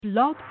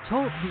Blog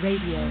Talk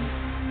Radio.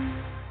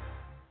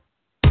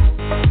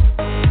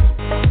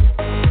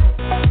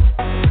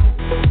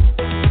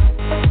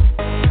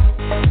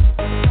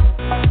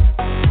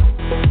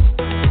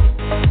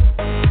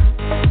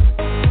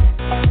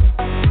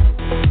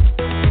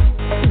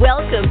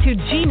 Welcome to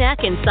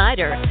GNAC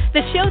Insider,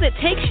 the show that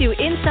takes you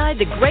inside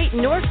the Great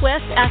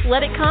Northwest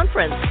Athletic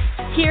Conference.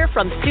 Hear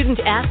from student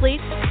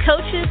athletes,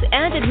 coaches,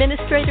 and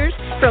administrators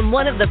from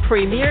one of the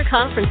premier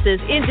conferences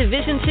in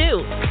Division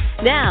II.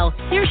 Now,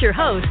 here's your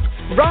host,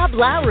 Rob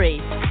Lowry.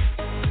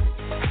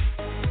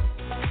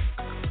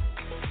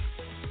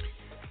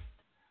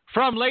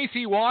 From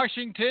Lacey,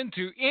 Washington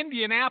to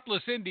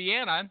Indianapolis,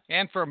 Indiana,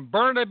 and from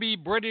Burnaby,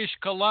 British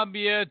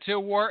Columbia to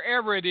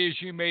wherever it is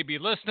you may be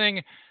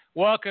listening,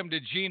 welcome to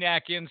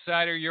GNAC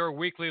Insider, your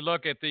weekly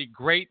look at the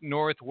Great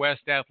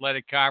Northwest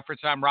Athletic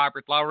Conference. I'm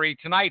Robert Lowry.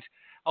 Tonight,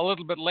 a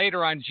little bit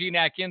later on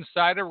GNAC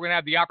Insider, we're going to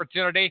have the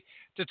opportunity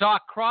to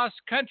talk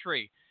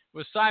cross-country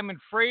with Simon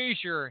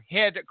Fraser,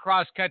 head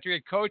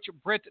cross-country coach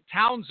Brit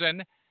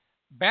Townsend.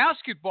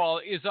 Basketball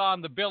is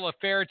on the bill of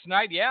fare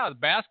tonight. Yeah, the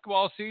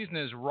basketball season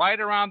is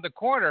right around the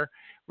corner.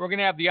 We're going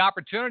to have the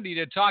opportunity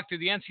to talk to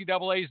the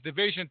NCAA's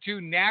Division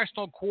II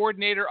National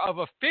Coordinator of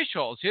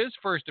Officials, his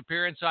first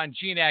appearance on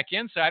GNAC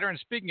Insider. And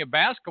speaking of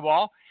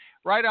basketball,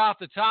 right off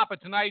the top of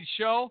tonight's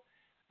show,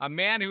 a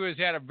man who has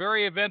had a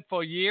very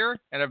eventful year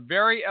and a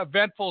very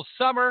eventful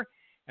summer,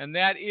 and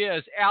that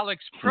is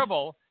Alex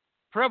Pribble.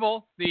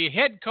 Pribble, the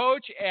head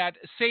coach at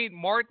St.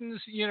 Martin's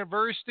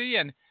University,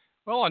 and,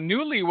 well, a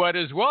newlywed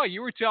as well.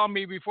 You were telling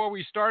me before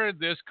we started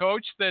this,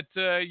 Coach, that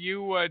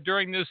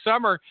during this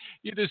summer,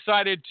 you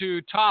decided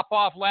to top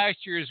off last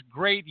year's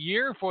great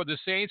year for the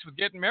Saints with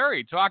getting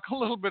married. Talk a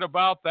little bit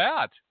about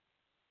that.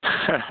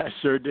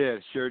 Sure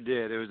did.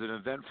 It was an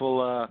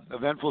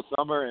eventful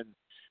summer,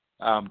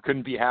 and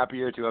couldn't be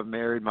happier to have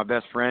married my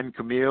best friend,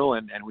 Camille,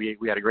 and we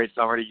had a great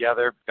summer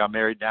together. Got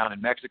married down in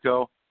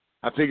Mexico.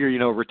 I figure,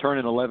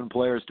 returning 11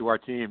 players to our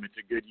team, it's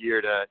a good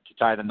year to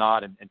tie the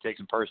knot and take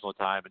some personal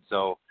time. And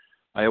so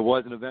it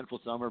was an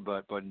eventful summer,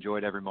 but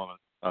enjoyed every moment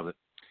of it.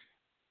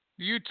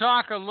 You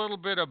talk a little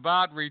bit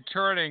about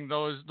returning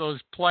those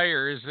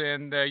players,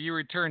 and you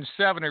returned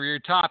 7 of your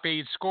top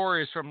 8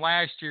 scorers from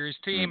last year's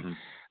team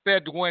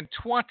that went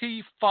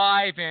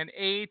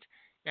 25-8.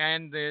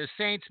 And the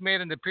Saints made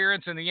an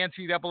appearance in the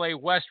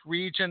NCAA West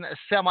Region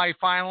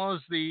semifinals,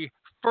 the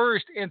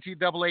first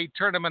NCAA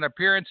tournament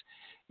appearance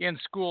in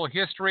school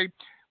history.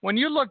 When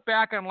you look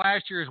back on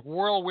last year's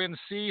whirlwind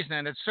season,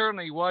 and it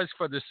certainly was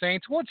for the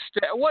Saints, what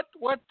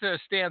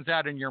stands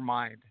out in your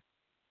mind?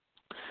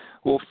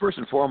 Well, first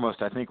and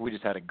foremost, I think we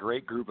just had a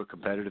great group of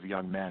competitive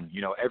young men.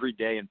 Every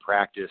day in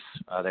practice,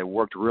 they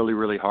worked really,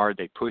 really hard.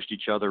 They pushed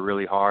each other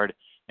really hard.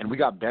 And we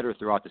got better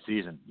throughout the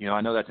season. I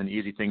know that's an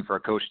easy thing for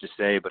a coach to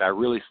say, but I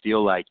really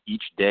feel like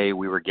each day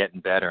we were getting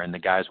better and the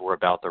guys were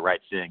about the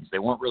right things. They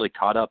weren't really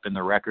caught up in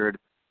the record.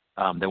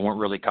 They weren't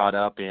really caught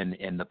up in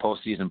the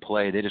postseason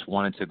play. They just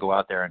wanted to go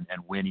out there and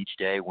win each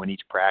day, win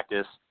each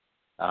practice.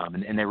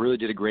 And they really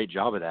did a great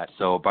job of that.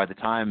 So by the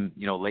time,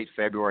 late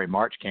February,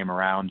 March came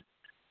around,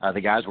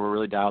 the guys were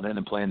really dialed in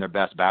and playing their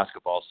best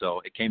basketball.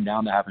 So it came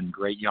down to having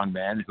great young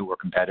men who were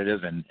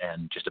competitive and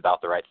just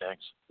about the right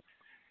things.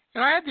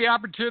 And I had the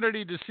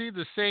opportunity to see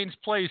the Saints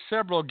play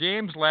several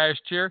games last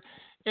year.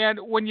 And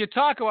when you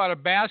talk about a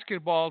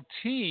basketball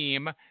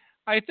team,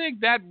 I think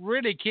that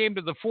really came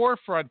to the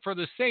forefront for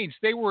the Saints.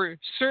 They were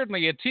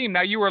certainly a team.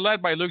 Now, you were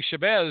led by Luc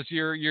Chavez,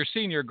 your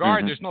senior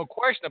guard. There's no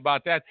question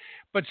about that.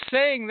 But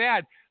saying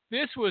that,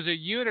 this was a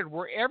unit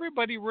where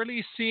everybody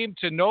really seemed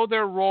to know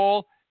their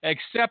role,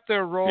 accept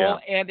their role,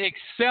 and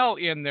excel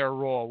in their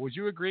role. Would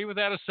you agree with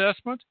that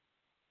assessment?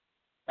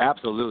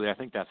 Absolutely. I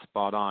think that's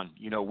spot on.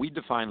 We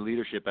define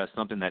leadership as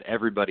something that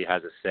everybody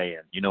has a say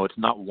in. It's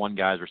not one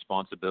guy's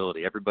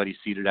responsibility. Everybody's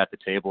seated at the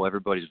table.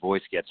 Everybody's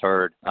voice gets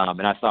heard.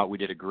 And I thought we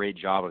did a great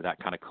job of that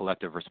kind of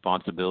collective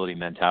responsibility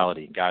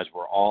mentality. Guys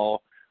were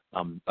all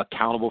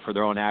accountable for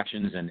their own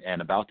actions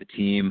and about the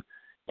team.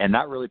 And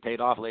that really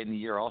paid off late in the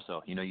year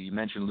also. You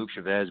mentioned Luc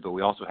Chavez, but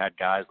we also had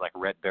guys like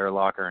Rhett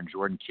Bearlocker and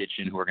Jordan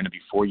Kitchen who are going to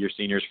be 4-year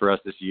seniors for us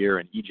this year,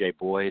 and E.J.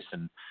 Boyce,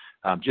 and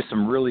just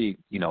some really,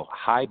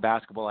 high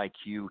basketball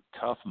IQ,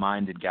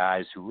 tough-minded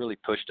guys who really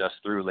pushed us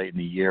through late in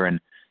the year and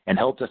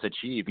helped us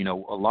achieve. A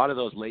lot of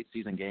those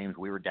late-season games,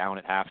 we were down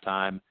at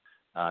halftime.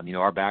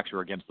 Our backs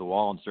were against the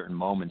wall in certain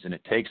moments, and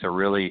it takes a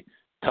really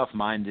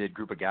tough-minded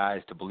group of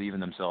guys to believe in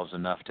themselves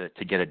enough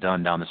to get it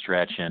done down the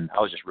stretch. And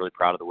I was just really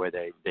proud of the way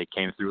they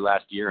came through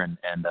last year and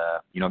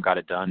got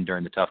it done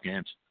during the tough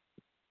games.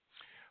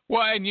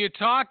 Well, and you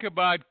talk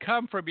about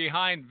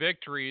come-from-behind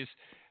victories.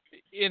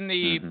 In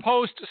the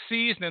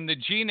postseason, in the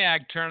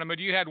GNAC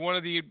tournament, you had one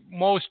of the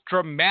most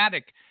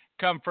dramatic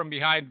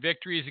come-from-behind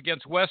victories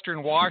against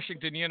Western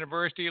Washington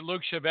University.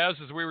 Luc Chavez,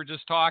 as we were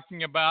just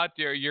talking about,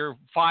 your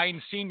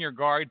fine senior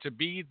guard to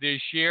be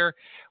this year,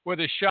 with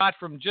a shot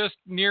from just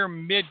near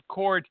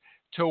midcourt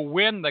to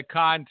win the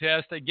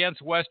contest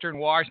against Western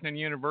Washington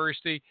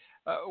University.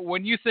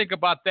 When you think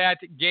about that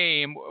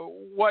game,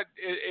 what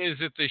is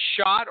it, the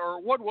shot,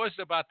 or what was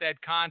it about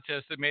that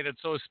contest that made it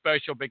so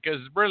special? Because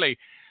really,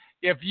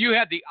 if you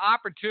had the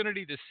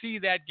opportunity to see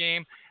that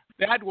game,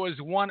 that was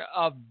one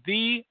of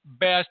the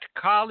best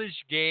college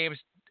games.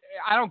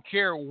 I don't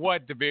care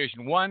what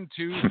division, 1,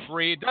 2,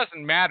 3, it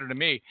doesn't matter to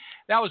me.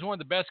 That was one of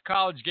the best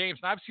college games,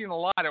 and I've seen a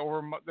lot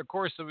over the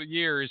course of the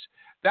years.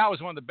 That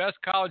was one of the best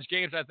college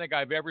games I think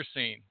I've ever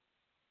seen.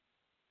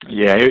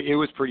 Yeah, it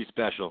was pretty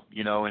special,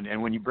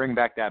 and when you bring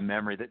back that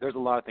memory, there's a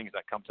lot of things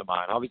that come to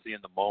mind. Obviously,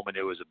 in the moment,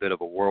 it was a bit of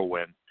a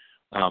whirlwind,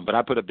 but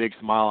I put a big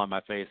smile on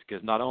my face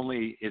because not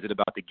only is it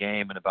about the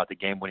game and about the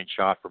game-winning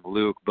shot from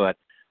Luke, but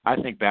I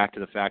think back to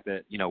the fact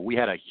that, we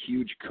had a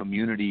huge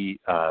community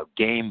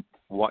game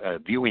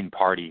viewing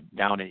party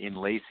down in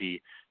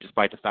Lacey,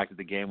 despite the fact that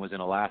the game was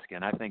in Alaska.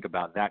 And I think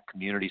about that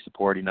community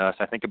supporting us.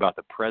 I think about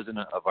the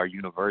president of our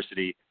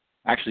university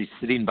actually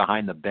sitting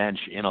behind the bench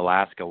in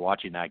Alaska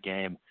watching that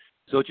game.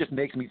 So it just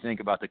makes me think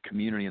about the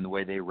community and the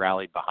way they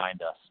rallied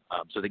behind us.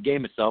 So the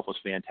game itself was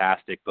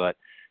fantastic, but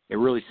it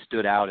really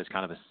stood out as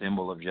kind of a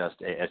symbol of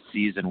just a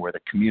season where the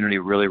community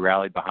really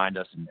rallied behind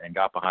us and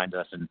got behind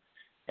us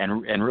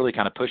and really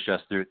kind of pushed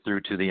us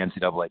through to the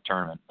NCAA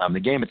tournament. The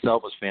game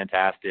itself was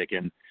fantastic,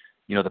 and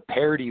the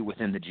parity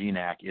within the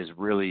GNAC is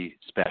really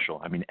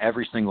special. I mean,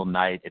 every single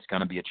night it's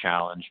going to be a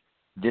challenge.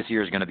 This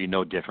year is going to be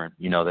no different.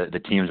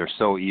 The teams are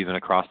so even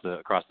across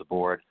the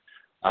board,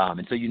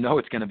 and so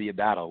it's going to be a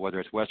battle. Whether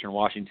it's Western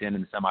Washington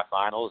in the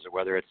semifinals or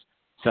whether it's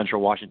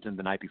Central Washington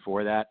the night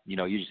before that,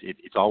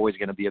 it's always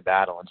going to be a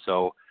battle. And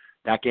so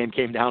that game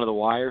came down to the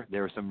wire.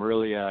 There were some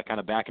really kind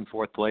of back and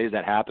forth plays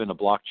that happened. A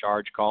block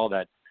charge call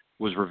that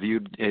was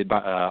reviewed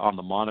on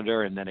the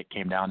monitor, and then it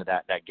came down to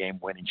that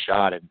game-winning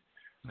shot.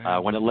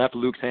 And when it left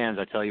Luke's hands,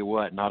 I tell you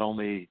what, not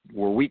only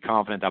were we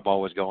confident that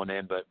ball was going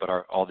in, but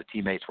all the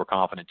teammates were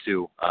confident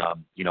too,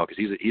 because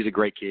he's a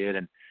great kid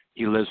and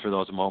he lives for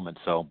those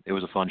moments. So it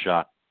was a fun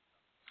shot.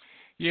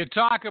 You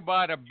talk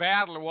about a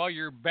battle. Well,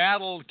 your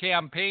battle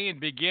campaign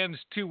begins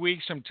 2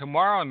 weeks from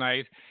tomorrow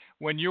night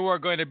when you are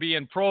going to be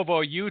in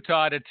Provo,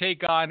 Utah to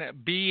take on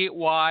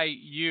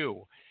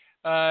BYU.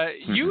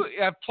 You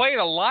have played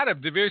a lot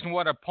of Division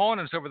I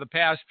opponents over the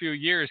past few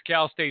years.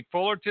 Cal State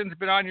Fullerton's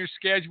been on your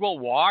schedule,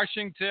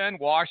 Washington,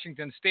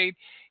 Washington State,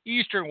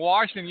 Eastern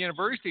Washington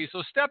University.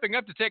 So stepping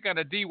up to take on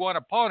a D1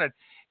 opponent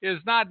is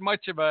not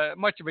much of a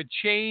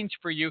change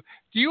for you.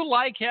 Do you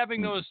like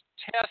having those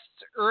tests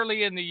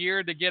early in the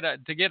year to get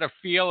a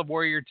feel of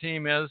where your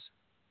team is?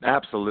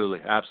 Absolutely.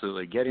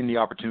 Getting the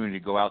opportunity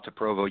to go out to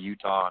Provo,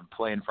 Utah, and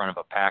play in front of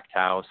a packed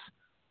house.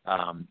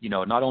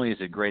 Not only is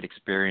it a great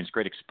experience,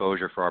 great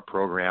exposure for our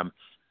program,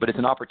 but it's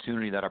an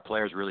opportunity that our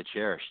players really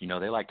cherish.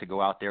 They like to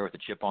go out there with a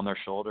chip on their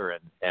shoulder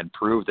and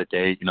prove that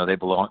they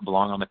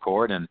belong on the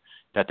court and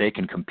that they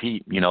can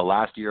compete.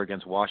 Last year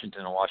against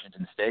Washington and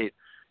Washington State,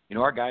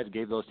 our guys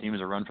gave those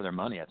teams a run for their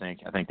money. I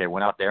think they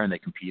went out there and they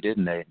competed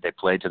and they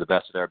played to the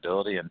best of their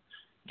ability,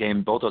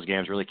 and both those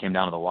games really came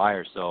down to the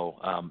wire. So,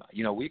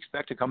 we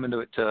expect to come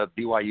into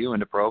BYU,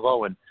 into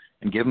Provo, and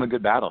give them a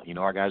good battle.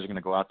 Our guys are going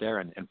to go out there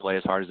and play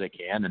as hard as they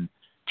can and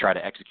try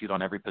to execute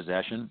on every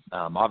possession.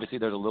 Obviously,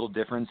 there's a little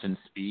difference in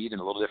speed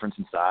and a little difference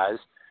in size,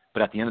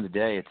 but at the end of the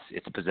day,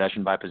 it's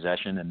possession by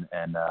possession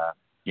and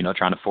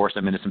trying to force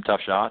them into some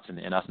tough shots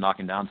and us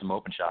knocking down some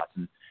open shots.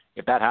 And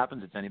if that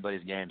happens, it's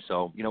anybody's game.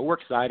 So, we're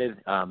excited.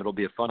 It'll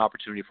be a fun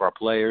opportunity for our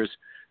players,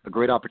 a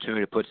great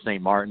opportunity to put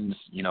St. Martin's,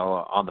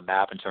 on the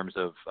map in terms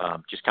of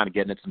just kind of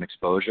getting it some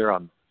exposure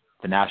on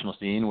the national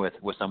scene with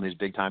some of these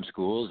big-time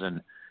schools.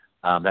 And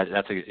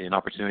that's an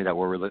opportunity that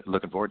we're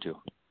looking forward to.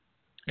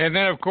 And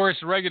then, of course,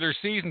 the regular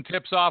season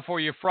tips off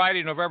for you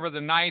Friday, November the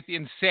 9th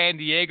in San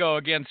Diego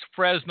against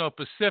Fresno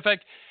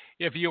Pacific.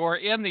 If you are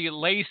in the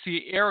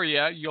Lacey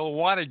area, you'll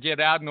want to get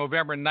out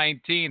November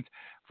 19th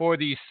for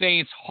the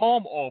Saints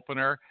home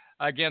opener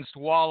against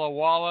Walla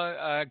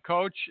Walla.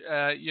 Coach,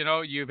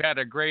 you've had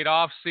a great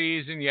off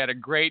season. You had a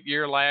great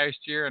year last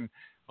year, and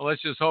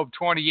let's just hope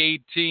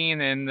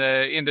 2018 and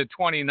into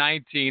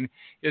 2019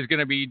 is going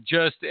to be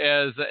just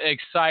as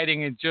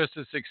exciting and just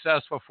as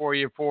successful for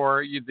you,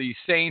 the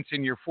Saints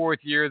in your fourth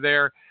year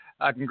there.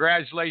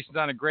 Congratulations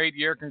on a great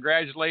year.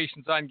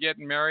 Congratulations on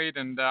getting married,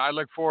 and I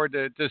look forward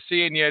to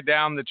seeing you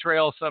down the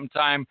trail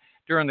sometime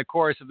during the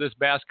course of this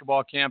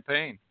basketball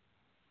campaign.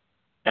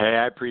 Hey,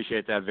 I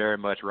appreciate that very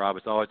much, Rob.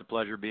 It's always a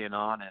pleasure being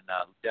on, and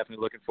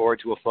definitely looking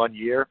forward to a fun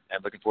year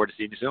and looking forward to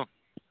seeing you soon.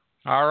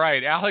 All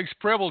right, Alex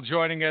Pribble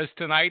joining us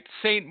tonight,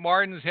 St.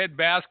 Martin's head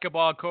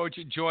basketball coach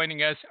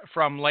joining us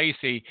from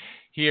Lacey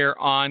here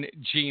on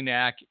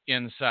GNAC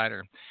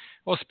Insider.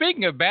 Well,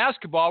 speaking of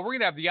basketball, we're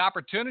going to have the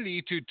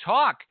opportunity to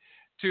talk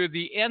to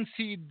the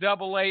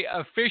NCAA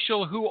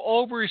official who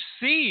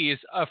oversees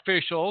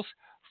officials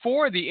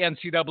for the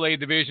NCAA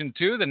Division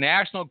II. The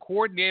National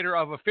Coordinator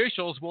of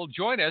Officials will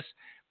join us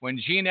when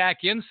GNAC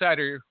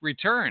Insider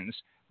returns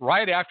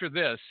right after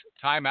this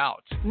timeout.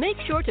 Make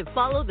sure to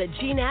follow the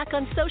GNAC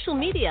on social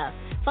media.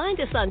 Find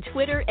us on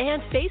Twitter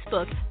and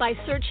Facebook by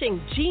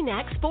searching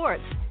GNAC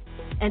Sports.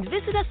 And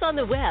visit us on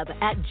the web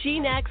at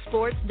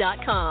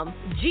GNACsports.com.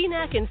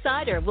 GNAC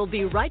Insider will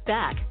be right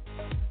back.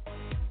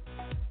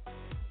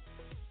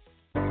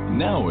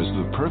 Now is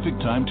the perfect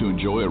time to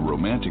enjoy a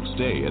romantic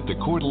stay at the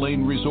Coeur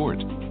d'Alene Resort.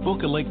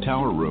 Book a lake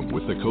tower room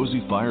with a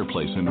cozy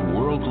fireplace and a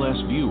world-class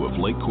view of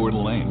Lake Coeur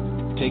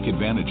d'Alene. Take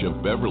advantage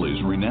of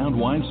Beverly's renowned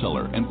wine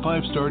cellar and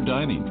 5-star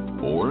dining,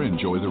 or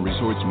enjoy the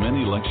resort's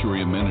many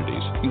luxury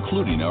amenities,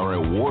 including our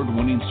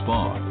award-winning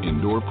spa,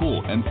 indoor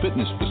pool, and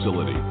fitness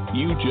facility.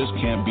 You just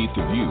can't beat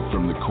the view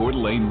from the Coeur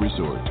d'Alene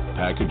Resort.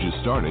 Packages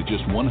start at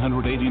just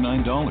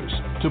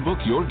 $189. To book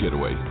your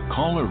getaway,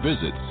 call or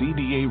visit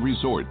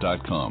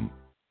cdaresort.com.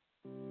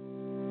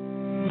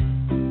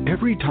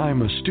 Every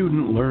time a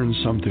student learns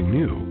something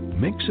new,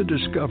 makes a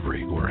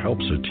discovery, or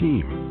helps a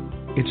team,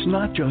 it's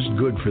not just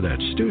good for that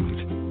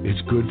student,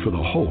 it's good for the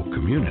whole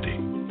community.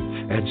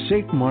 At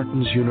St.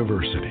 Martin's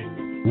University,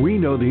 we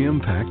know the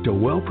impact a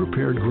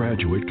well-prepared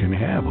graduate can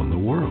have on the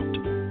world.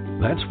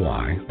 That's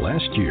why,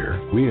 last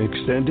year, we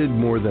extended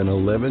more than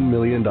 $11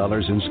 million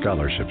in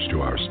scholarships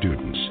to our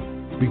students.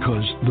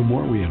 Because the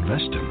more we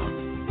invest in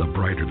them, the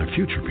brighter the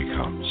future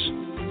becomes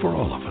for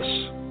all of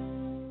us.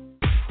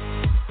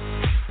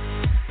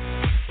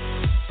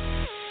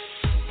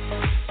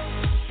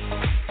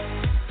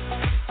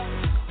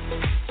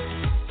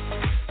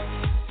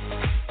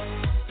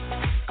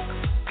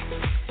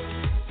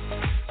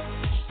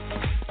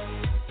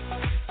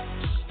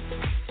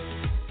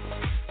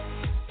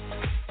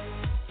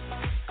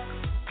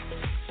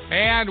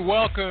 And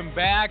welcome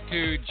back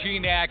to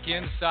GNAC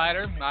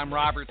Insider. I'm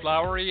Robert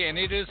Lowery, and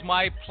it is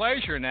my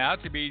pleasure now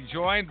to be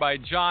joined by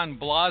John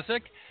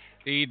Blazek,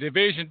 the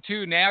Division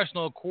II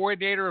National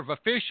Coordinator of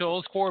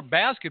Officials for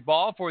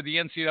Basketball for the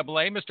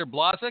NCAA. Mr.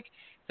 Blazek,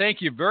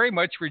 thank you very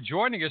much for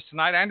joining us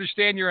tonight. I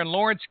understand you're in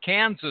Lawrence,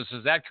 Kansas.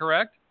 Is that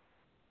correct?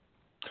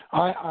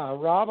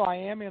 Rob, I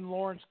am in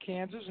Lawrence,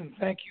 Kansas, and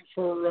thank you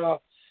for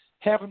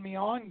having me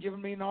on and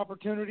giving me an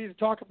opportunity to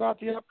talk about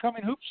the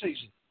upcoming hoop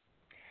season.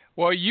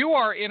 Well, you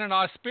are in an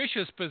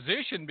auspicious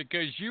position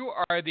because you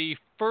are the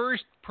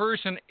first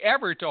person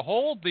ever to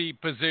hold the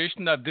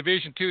position of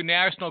Division II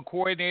National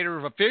Coordinator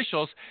of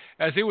Officials,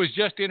 as it was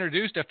just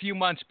introduced a few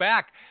months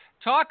back.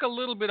 Talk a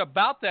little bit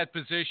about that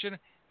position,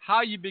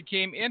 how you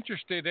became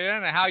interested in it,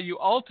 and how you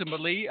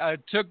ultimately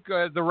took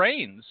the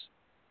reins.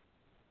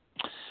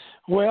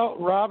 Well,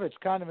 Rob, it's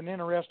kind of an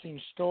interesting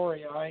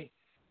story. I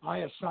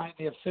assigned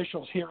the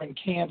officials here in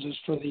Kansas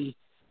for the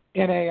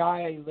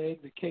NAIA League,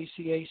 the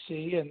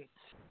KCAC,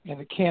 and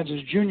the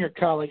Kansas Junior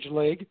College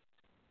League,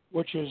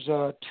 which is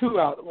two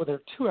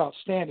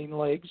outstanding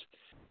leagues.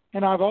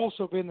 And I've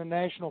also been the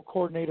national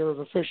coordinator of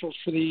officials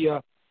for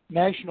the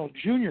National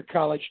Junior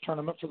College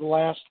Tournament for the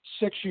last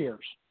 6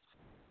 years.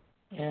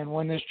 And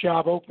when this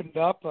job opened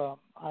up,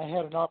 I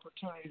had an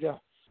opportunity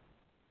to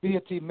be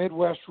at the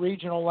Midwest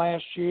Regional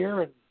last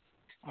year, and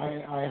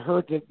I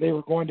heard that they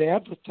were going to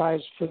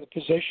advertise for the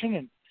position,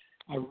 and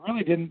I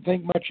really didn't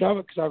think much of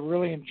it because I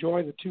really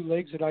enjoy the two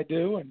leagues that I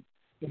do and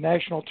the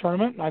national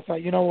tournament. And I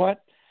thought, you know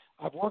what?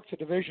 I've worked the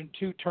Division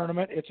II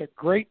tournament. It's a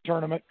great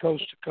tournament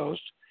coast to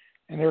coast,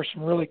 and there are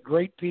some really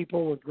great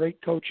people with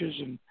great coaches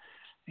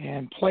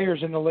and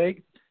players in the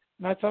league.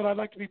 And I thought I'd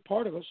like to be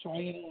part of it, so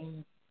I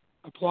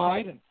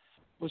applied and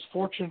was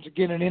fortunate to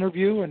get an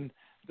interview, and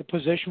the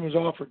position was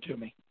offered to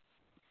me.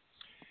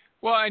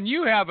 Well, and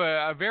you have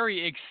a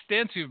very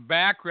extensive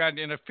background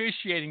in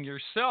officiating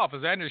yourself.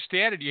 As I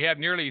understand it, you have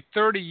nearly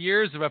 30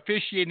 years of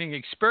officiating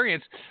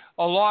experience,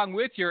 along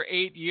with your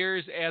 8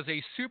 years as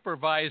a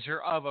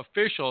supervisor of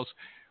officials.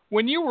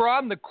 When you were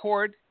on the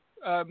court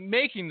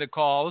making the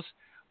calls,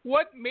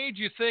 what made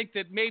you think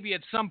that maybe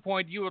at some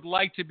point you would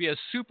like to be a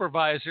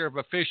supervisor of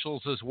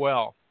officials as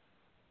well?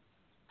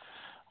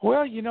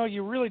 Well,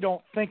 you really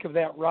don't think of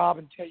that, Rob,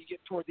 until you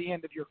get toward the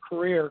end of your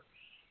career.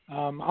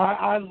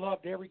 I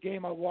loved every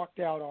game I walked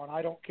out on.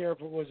 I don't care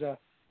if it was a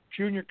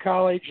junior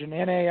college, an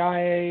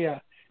NAIA,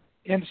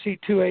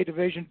 NC2A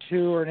Division II,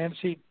 or an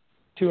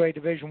NC2A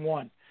Division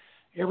I.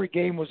 Every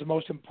game was the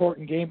most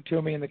important game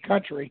to me in the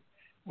country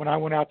when I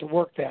went out to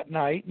work that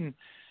night. And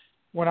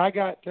when I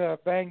got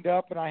banged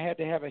up and I had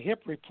to have a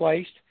hip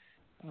replaced,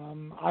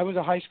 I was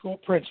a high school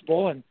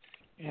principal, and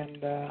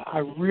I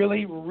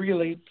really,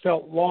 really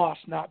felt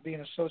lost not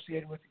being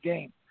associated with the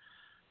game.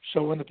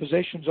 So when the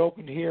positions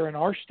opened here in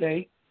our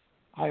state,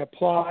 I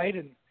applied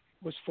and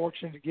was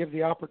fortunate to give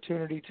the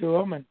opportunity to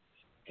them.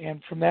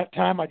 And from that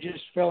time, I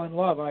just fell in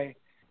love. I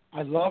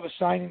love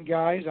assigning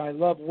guys. I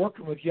love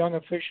working with young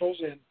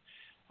officials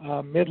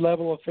and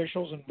mid-level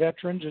officials and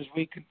veterans as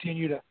we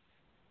continue to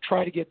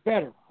try to get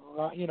better.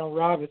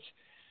 Rob,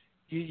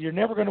 you're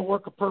never going to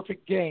work a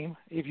perfect game.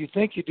 If you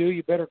think you do,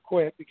 you better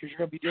quit because you're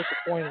going to be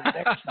disappointed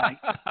next night.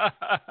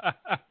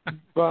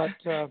 But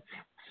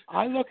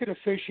I look at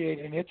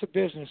officiating. It's a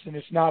business, and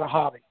it's not a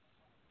hobby.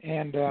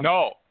 And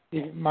no.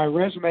 My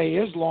resume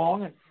is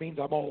long. It means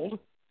I'm old.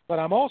 But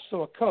I'm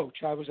also a coach.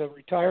 I was a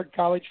retired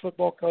college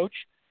football coach.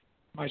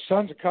 My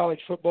son's a college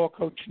football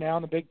coach now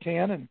in the Big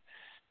Ten,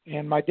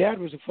 and my dad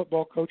was a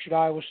football coach at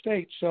Iowa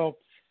State. So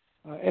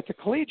at the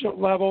collegiate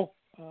level,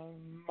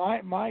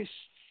 my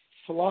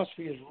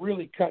philosophy is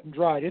really cut and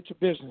dried. It's a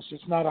business.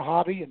 It's not a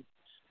hobby, and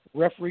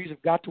referees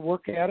have got to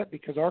work at it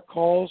because our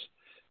calls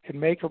can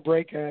make or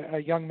break a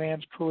young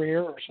man's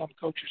career or some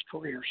coach's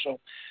career. So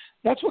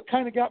that's what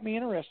kind of got me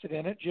interested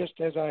in it. Just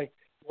as I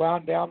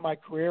wound down my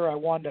career, I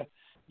wanted to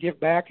give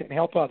back and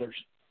help others.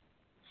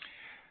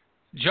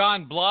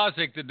 John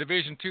Blazek, the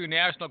Division II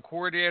National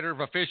Coordinator of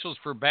Officials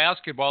for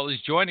Basketball, is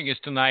joining us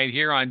tonight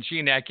here on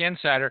GNAC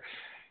Insider.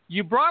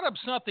 You brought up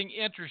something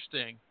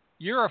interesting.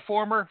 You're a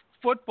former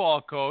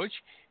football coach,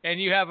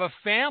 and you have a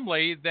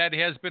family that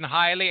has been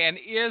highly and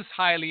is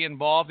highly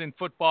involved in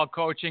football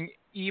coaching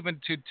even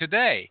to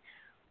today.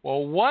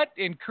 Well, what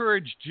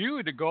encouraged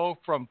you to go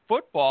from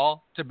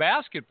football to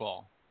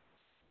basketball?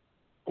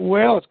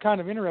 Well, it's kind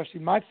of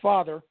interesting. My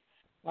father,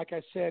 like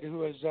I said,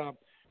 who is a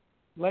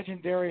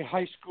legendary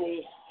high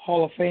school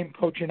Hall of Fame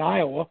coach in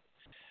Iowa,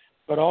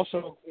 but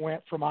also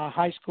went from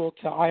high school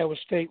to Iowa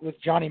State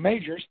with Johnny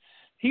Majors,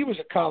 he was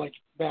a college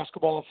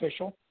basketball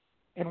official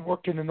and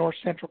worked in the North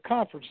Central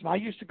Conference. And I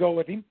used to go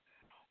with him,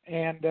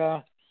 and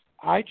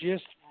I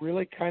just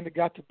really kind of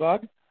got the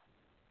bug,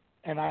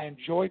 and I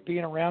enjoyed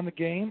being around the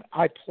game.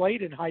 I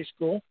played in high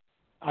school.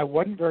 I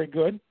wasn't very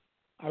good.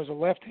 I was a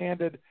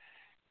left-handed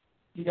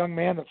young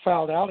man that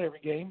fouled out every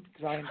game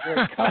because I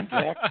enjoyed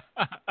contact.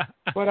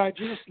 But I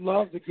just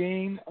love the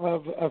game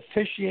of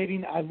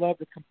officiating. I love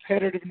the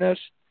competitiveness,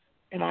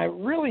 and I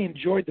really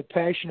enjoyed the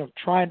passion of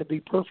trying to be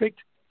perfect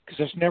because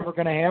it's never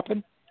going to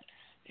happen.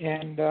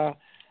 And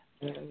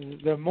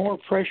the more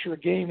pressure a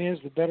game is,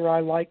 the better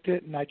I liked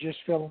it, and I just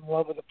fell in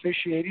love with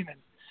officiating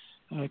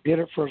and did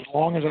it for as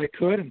long as I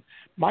could. And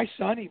my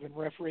son even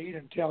refereed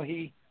until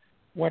he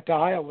went to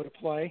Iowa to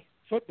play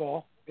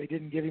football. They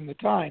didn't give him the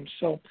time.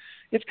 So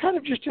it's kind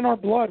of just in our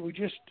blood. We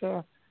just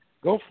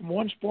go from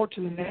one sport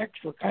to the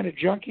next. We're kind of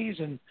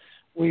junkies, and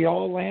we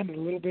all landed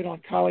a little bit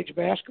on college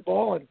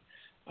basketball. And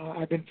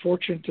I've been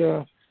fortunate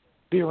to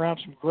be around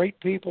some great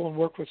people and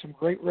work with some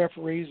great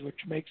referees, which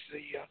makes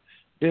the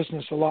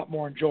business a lot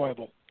more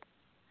enjoyable.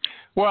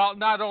 Well,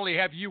 not only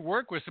have you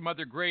worked with some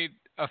other great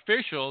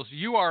officials,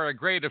 you are a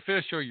great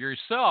official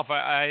yourself.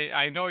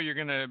 I know you're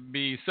going to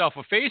be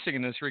self-effacing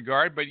in this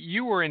regard, but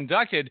you were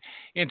inducted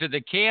into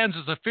the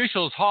Kansas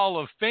Officials Hall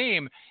of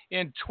Fame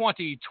in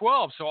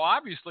 2012. So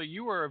obviously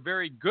you were a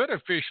very good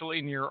official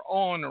in your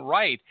own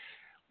right.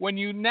 When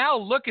you now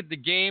look at the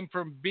game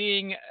from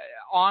being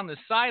on the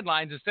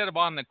sidelines instead of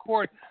on the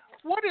court,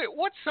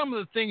 what's some of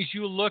the things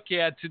you look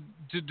at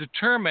to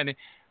determine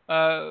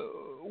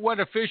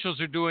what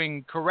officials are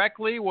doing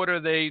correctly, what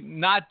are they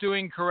not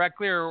doing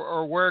correctly,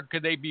 or where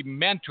could they be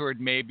mentored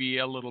maybe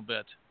a little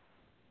bit?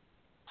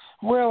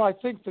 Well, I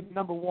think the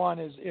number one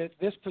is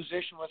this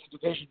position with the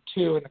Division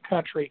II in the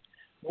country.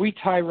 We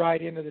tie right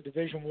into the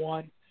Division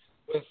I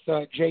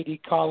with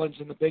J.D. Collins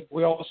and the big.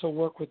 We also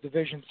work with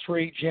Division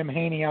III, Jim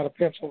Haney out of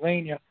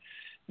Pennsylvania,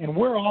 and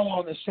we're all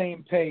on the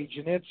same page.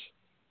 And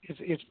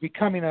it's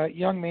becoming a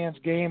young man's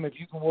game. If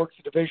you can work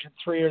the Division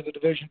III or the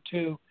Division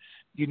II,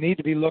 you need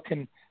to be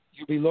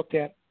you'll be looked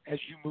at as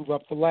you move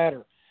up the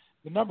ladder.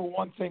 The number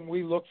one thing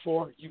we look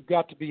for, you've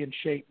got to be in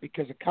shape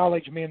because a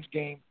college men's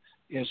game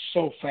is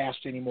so fast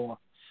anymore.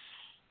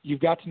 You've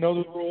got to know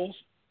the rules,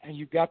 and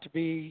you've got to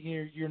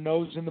be your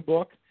nose in the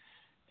book.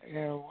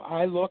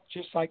 I look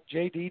just like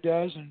JD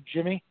does and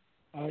Jimmy.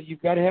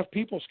 You've got to have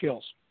people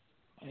skills.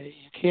 You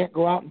can't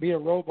go out and be a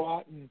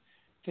robot and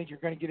think you're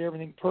going to get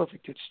everything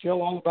perfect. It's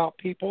still all about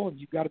people, and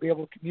you've got to be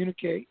able to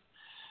communicate.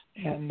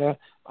 And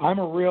I'm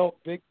a real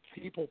big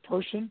people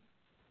person.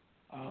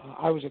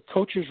 I was a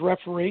coach's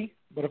referee,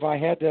 but if I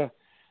had to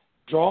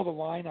draw the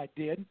line, I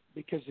did,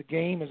 because the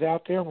game is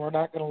out there, and we're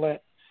not going to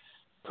let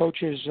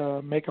coaches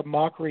make a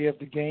mockery of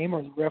the game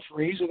or the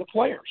referees or the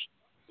players,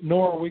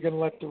 nor are we going to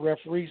let the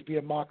referees be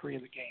a mockery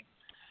of the game.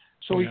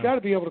 So we've got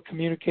to be able to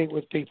communicate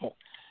with people.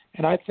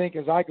 And I think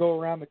as I go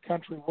around the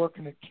country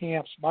working at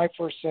camps, my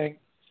first thing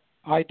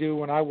I do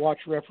when I watch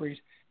referees,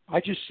 I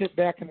just sit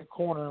back in the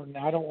corner, and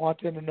I don't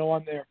want them to know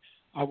I'm there.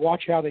 I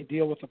watch how they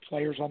deal with the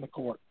players on the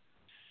court.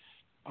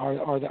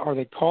 Are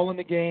they calling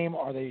the game?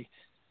 Are they,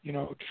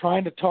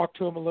 trying to talk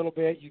to them a little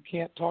bit? You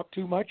can't talk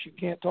too much. You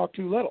can't talk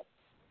too little.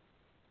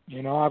 I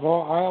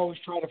always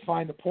try to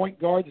find the point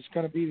guard that's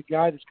going to be the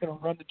guy that's going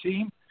to run the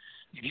team.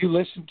 If you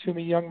listen to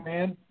me, young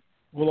man,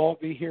 we'll all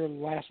be here the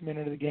last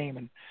minute of the game.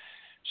 And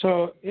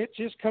so it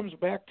just comes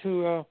back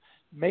to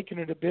making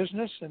it a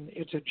business, and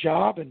it's a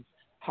job, and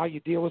how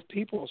you deal with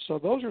people. So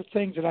those are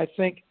things that I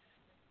think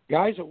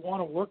guys that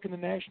want to work in the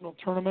national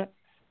tournament,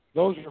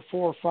 those are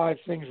 4 or 5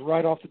 things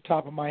right off the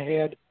top of my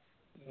head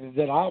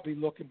that I'll be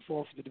looking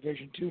for the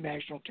Division II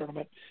national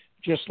tournament,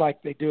 just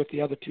like they do at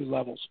the other 2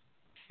 levels.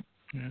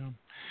 Yeah.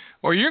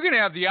 Well, you're going to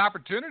have the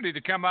opportunity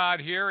to come out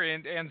here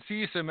and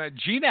see some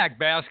GNAC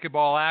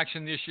basketball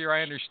action this year,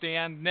 I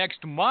understand,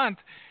 next month.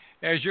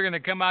 as you're going to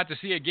come out to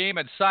see a game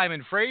at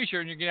Simon Fraser,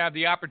 and you're going to have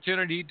the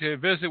opportunity to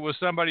visit with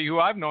somebody who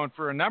I've known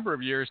for a number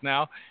of years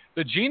now,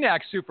 the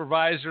GNAC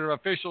supervisor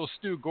official,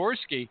 Stu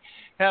Gorski.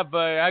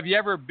 Have you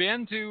ever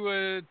been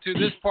to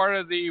this part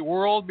of the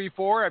world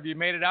before? Have you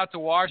made it out to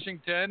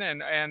Washington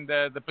and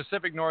the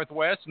Pacific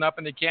Northwest and up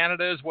into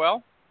Canada as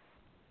well?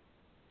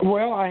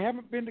 Well, I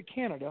haven't been to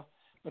Canada,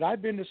 but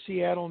I've been to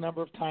Seattle a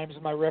number of times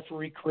in my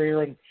referee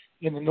career and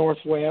in the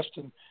Northwest,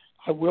 and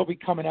I will be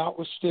coming out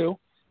with Stu.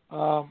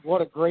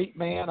 What a great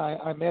man.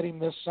 I met him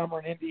this summer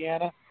in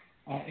Indiana,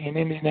 in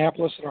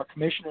Indianapolis at our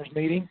commissioners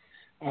meeting,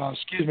 our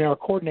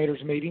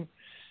coordinators meeting,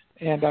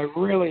 and I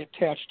really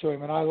attached to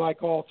him, and I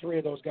like all three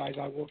of those guys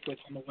I worked with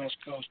on the West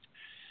Coast.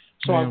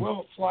 So I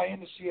will fly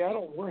into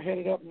Seattle. We're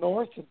headed up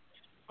north, and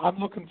I'm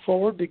looking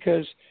forward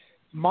because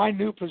my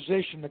new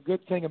position, the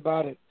good thing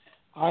about it,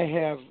 I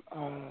have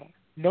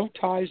no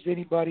ties to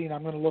anybody, and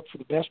I'm going to look for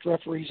the best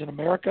referees in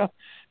America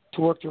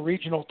to work the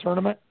regional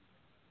tournament,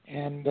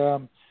 and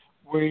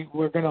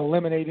we're going to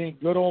eliminate any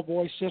good old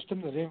boy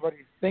system that anybody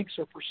thinks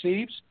or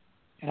perceives,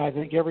 and I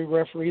think every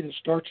referee that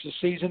starts the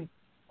season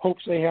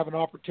hopes they have an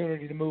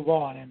opportunity to move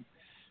on. And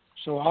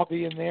so I'll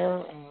be in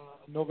there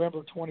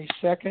November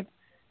 22nd,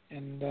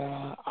 and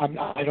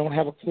I don't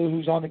have a clue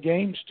who's on the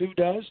game. Stu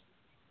does,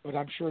 but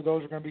I'm sure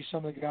those are going to be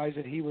some of the guys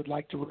that he would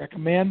like to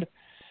recommend.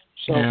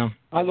 So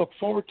I look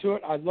forward to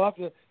it. I love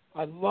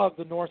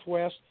the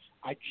Northwest.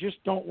 I just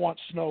don't want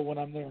snow when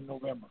I'm there in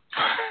November.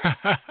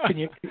 Can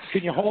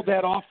you hold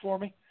that off for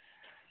me?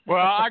 Well,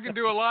 I can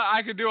do a lot.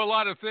 I can do a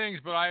lot of things,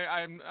 but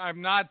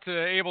I'm not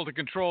able to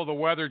control the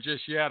weather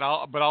just yet.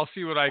 I'll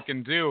see what I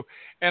can do.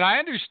 And I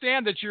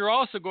understand that you're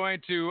also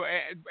going to,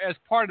 as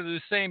part of the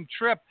same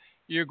trip,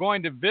 you're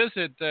going to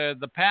visit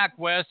the Pac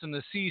West and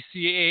the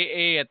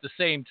CCAA at the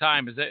same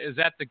time. Is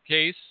that the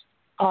case?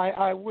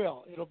 I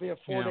will. It'll be a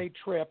 4-day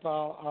trip.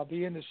 I'll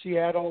be into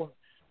Seattle,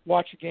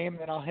 watch a game,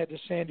 and then I'll head to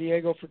San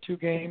Diego for 2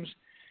 games.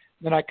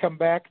 Then I come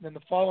back, and then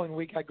the following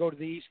week I go to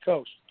the East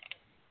Coast.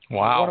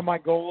 Wow. One of my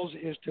goals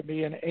is to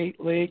be in 8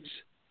 leagues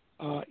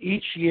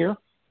each year.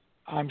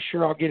 I'm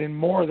sure I'll get in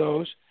more of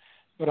those,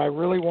 but I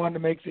really wanted to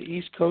make the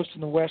East Coast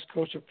and the West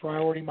Coast a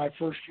priority my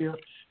first year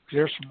because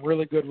there's some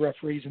really good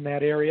referees in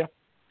that area.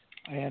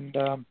 And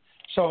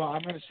so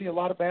I'm going to see a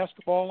lot of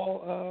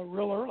basketball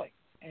real early.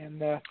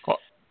 And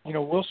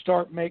we'll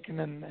start making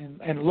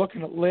and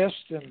looking at lists,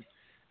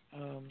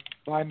 and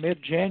by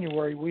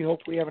mid-January, we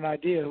hope we have an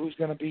idea who's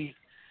going to be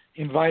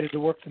invited to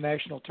work the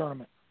national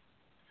tournament.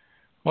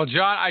 Well,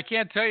 John, I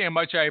can't tell you how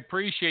much I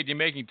appreciate you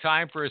making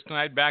time for us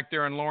tonight back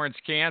there in Lawrence,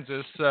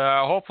 Kansas.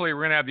 Hopefully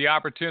we're going to have the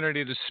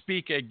opportunity to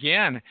speak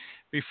again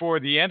before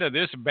the end of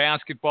this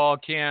basketball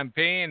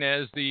campaign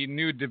as the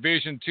new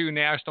Division II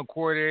National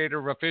Coordinator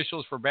of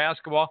Officials for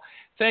Basketball.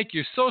 Thank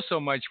you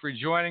so much for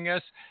joining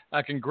us.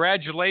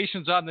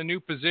 Congratulations on the new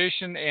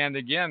position. And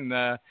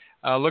again,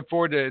 look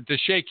forward to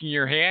shaking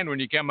your hand when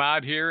you come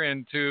out here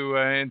into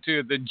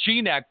the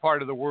GNAC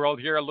part of the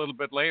world here a little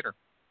bit later.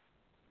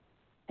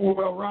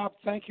 Well, Rob,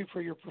 thank you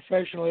for your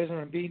professionalism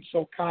and being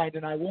so kind.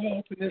 And I will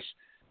open this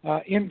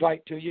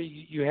invite to you.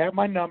 You have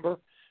my number.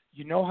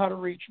 You know how to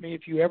reach me.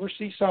 If you ever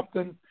see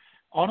something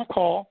on a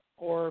call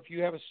or if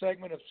you have a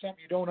segment of something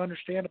you don't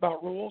understand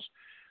about rules,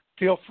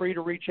 feel free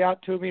to reach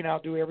out to me, and I'll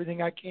do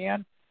everything I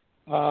can.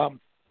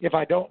 If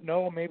I don't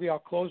know, maybe I'll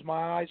close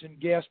my eyes and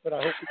guess, but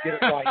I hope we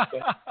get it right.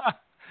 But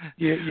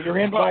your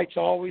invite's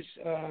always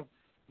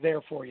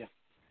there for you.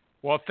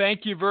 Well,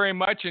 thank you very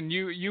much, and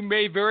you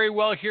may very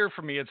well hear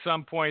from me at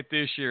some point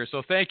this year.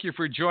 So thank you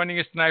for joining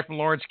us tonight from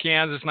Lawrence,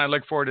 Kansas, and I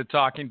look forward to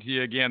talking to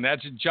you again.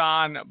 That's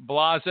John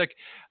Blazek,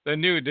 the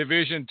new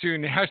Division II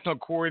National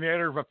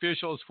Coordinator of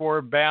Officials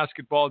for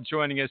Basketball,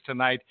 joining us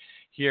tonight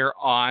here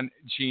on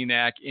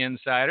GNAC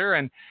Insider.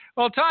 And,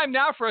 well, time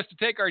now for us to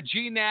take our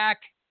GNAC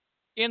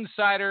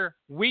Insider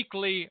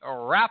weekly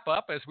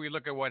wrap-up as we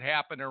look at what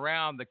happened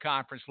around the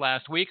conference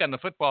last week on the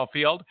football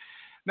field.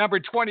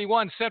 Number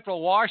 21,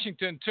 Central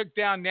Washington took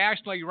down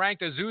nationally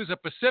ranked Azusa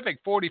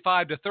Pacific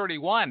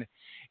 45-31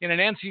 in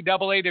an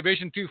NCAA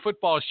Division II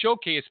football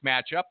showcase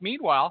matchup.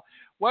 Meanwhile,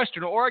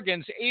 Western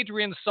Oregon's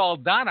Adrian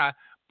Saldana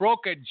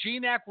broke a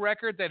GNAC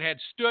record that had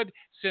stood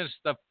since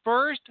the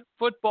first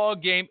football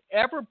game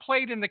ever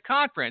played in the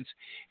conference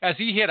as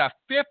he hit a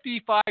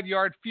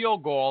 55-yard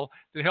field goal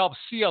that helped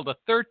seal the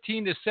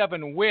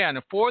 13-7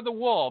 win for the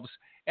Wolves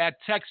at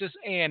Texas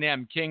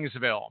A&M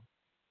Kingsville.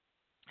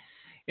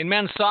 In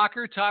men's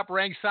soccer,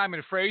 top-ranked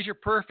Simon Fraser,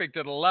 perfect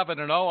at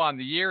 11-0 on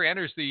the year,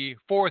 enters the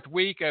 4th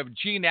week of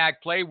GNAC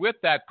play with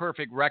that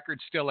perfect record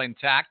still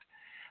intact.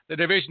 The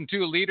Division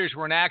II leaders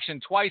were in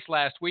action twice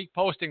last week,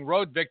 posting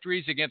road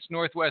victories against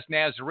Northwest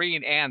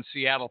Nazarene and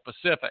Seattle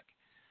Pacific.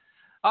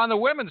 On the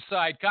women's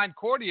side,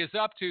 Concordia is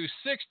up to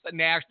 6th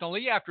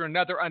nationally after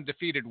another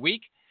undefeated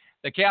week.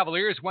 The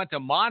Cavaliers went to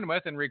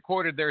Monmouth and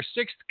recorded their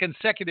 6th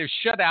consecutive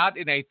shutout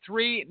in a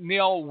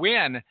 3-0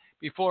 win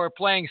before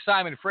playing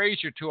Simon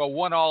Fraser to a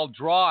 1-all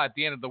draw at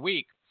the end of the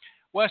week.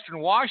 Western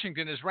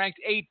Washington is ranked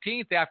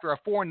 18th after a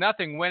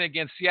 4-0 win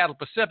against Seattle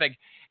Pacific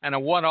and a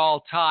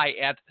 1-all tie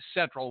at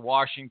Central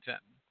Washington.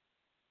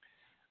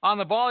 On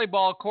the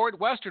volleyball court,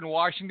 Western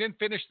Washington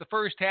finished the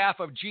first half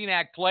of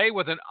GNAC play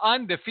with an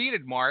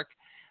undefeated mark.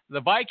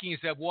 The Vikings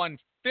have won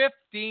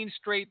 15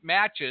 straight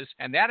matches,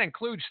 and that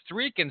includes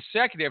 3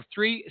 consecutive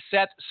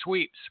 3-set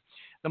sweeps.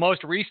 The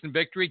most recent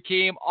victory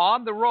came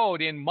on the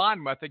road in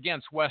Monmouth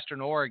against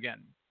Western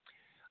Oregon.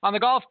 On the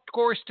golf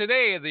course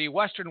today, the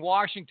Western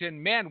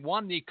Washington men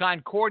won the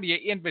Concordia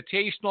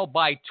Invitational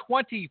by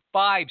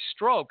 25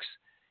 strokes.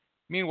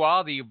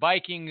 Meanwhile, the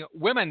Viking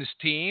women's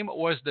team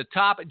was the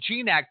top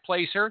GNAC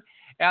placer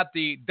at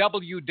the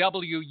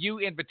WWU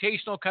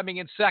Invitational, coming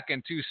in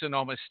second to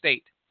Sonoma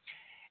State.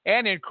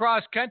 And in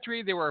cross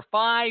country, there were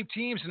 5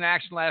 teams in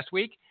action last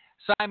week.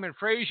 Simon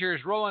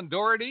Fraser's Roland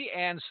Doherty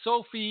and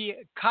Sophia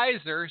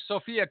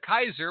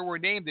Kaiser were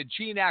named the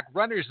GNAC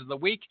Runners of the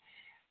Week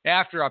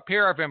after a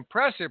pair of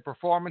impressive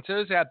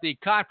performances at the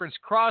Conference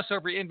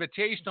Crossover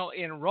Invitational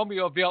in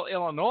Romeoville,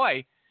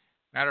 Illinois.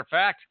 Matter of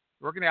fact,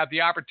 we're going to have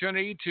the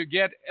opportunity to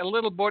get a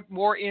little bit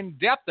more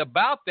in-depth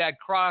about that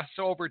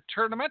crossover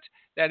tournament,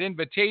 that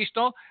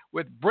invitational,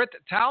 with Brit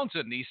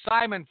Townsend, the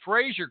Simon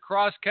Fraser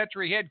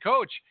cross-country head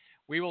coach.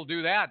 We will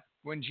do that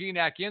when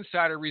GNAC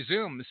Insider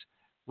resumes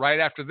right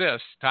after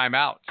this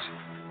timeout.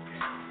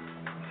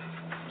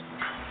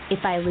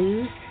 If I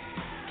lose,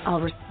 I'll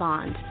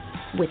respond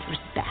with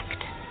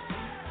respect.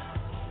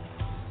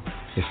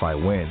 If I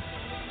win,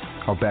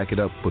 I'll back it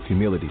up with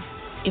humility.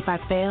 If I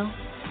fail,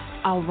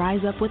 I'll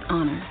rise up with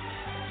honor.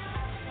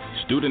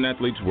 Student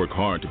athletes work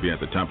hard to be at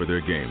the top of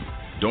their game.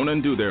 Don't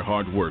undo their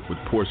hard work with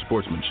poor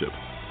sportsmanship.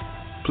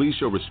 Please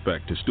show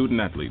respect to student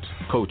athletes,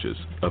 coaches,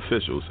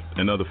 officials,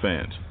 and other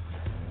fans.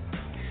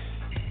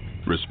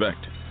 Respect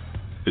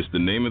is the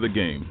name of the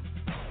game.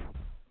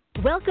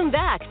 Welcome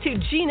back to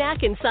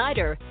GNAC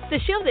Insider, the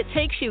show that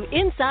takes you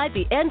inside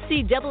the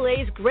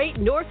NCAA's Great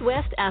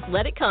Northwest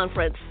Athletic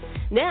Conference.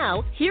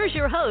 Now, here's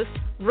your host,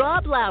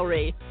 Rob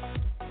Lowry.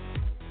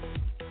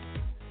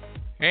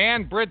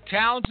 And Brit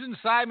Townsend,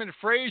 Simon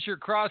Fraser,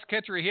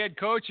 cross-country head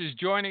coach, is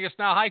joining us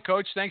now. Hi,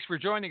 Coach. Thanks for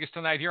joining us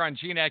tonight here on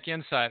GNAC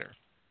Insider.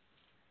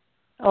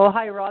 Oh,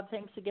 hi, Rob.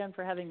 Thanks again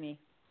for having me.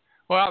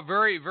 Well,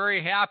 very,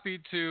 very happy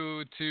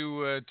to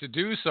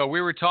do so.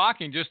 We were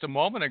talking just a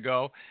moment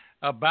ago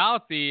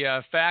about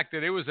the fact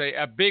that it was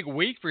a big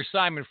week for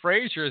Simon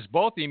Fraser, as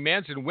both the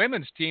men's and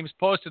women's teams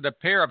posted a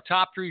pair of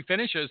top 3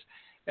 finishes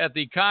at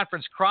the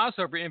Conference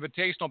Crossover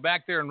Invitational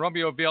back there in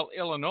Romeoville,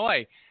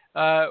 Illinois.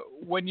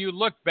 When you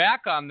look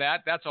back on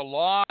that, that's a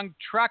long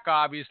trek,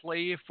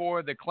 obviously,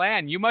 for the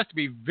Clan. You must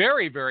be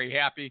very, very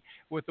happy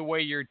with the way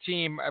your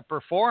team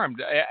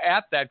performed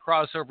at that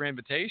Crossover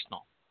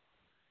Invitational.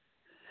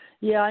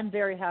 Yeah, I'm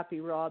very happy,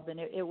 Rob, and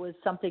it was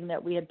something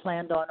that we had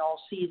planned on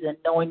all season,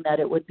 knowing that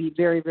it would be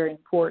very, very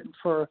important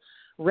for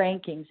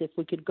rankings if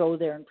we could go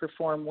there and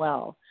perform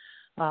well.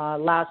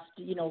 Last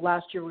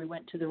year we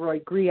went to the Roy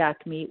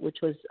Griak meet, which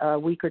was a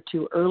week or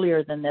 2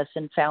 earlier than this,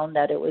 and found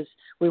that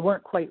we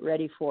weren't quite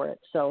ready for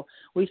it. So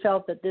we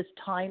felt that this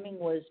timing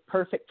was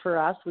perfect for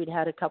us. We'd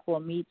had a couple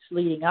of meets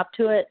leading up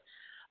to it.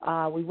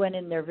 We went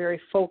in there very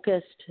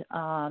focused,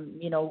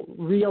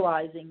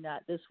 realizing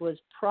that this was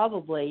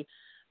probably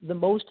the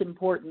most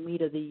important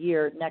meet of the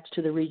year next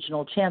to the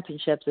regional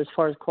championships as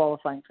far as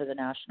qualifying for the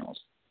nationals.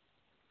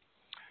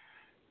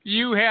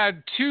 You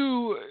had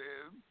 2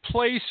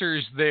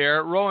 placers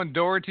there. Rowan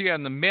Doherty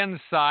on the men's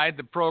side,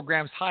 the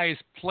program's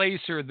highest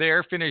placer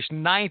there, finished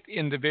 9th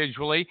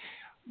individually.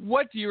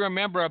 What do you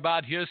remember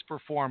about his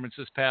performance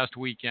this past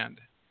weekend?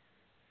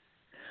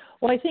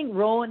 Well, I think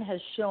Rowan has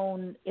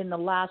shown in the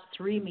last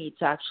 3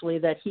 meets, actually,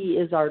 that he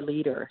is our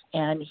leader,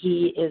 and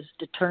he is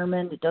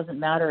determined. It doesn't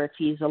matter if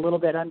he's a little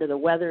bit under the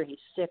weather, he's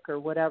sick or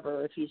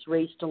whatever, if he's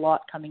raced a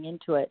lot coming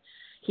into it.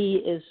 He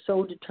is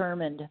so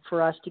determined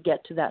for us to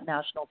get to that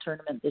national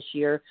tournament this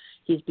year.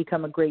 He's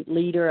become a great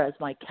leader as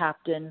my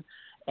captain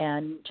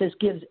and just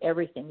gives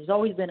everything. He's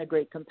always been a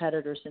great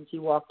competitor since he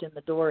walked in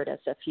the door at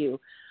SFU,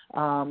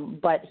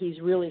 but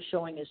he's really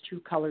showing his true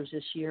colors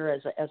this year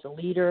as a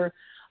leader,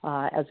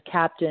 as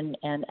captain,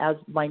 and as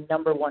my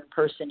number 1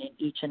 person in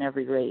each and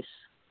every race.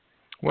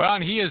 Well,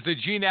 and he is the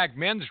GNAC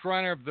Men's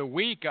Runner of the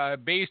Week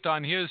based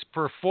on his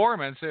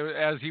performance,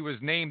 as he was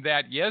named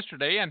that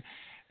yesterday. And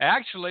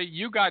actually,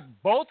 you got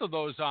both of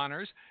those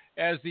honors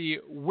as the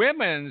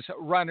Women's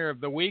Runner of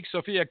the Week,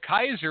 Sophia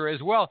Kaiser,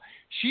 as well.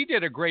 She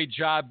did a great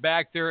job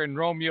back there in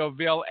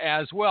Romeoville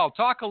as well.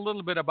 Talk a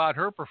little bit about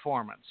her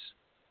performance.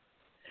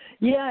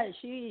 Yeah,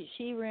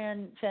 she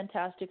ran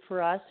fantastic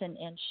for us, and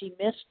she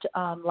missed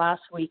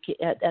last week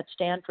at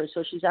Stanford,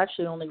 so she's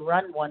actually only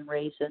run 1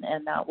 race,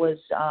 and that was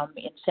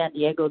in San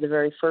Diego, the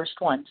very first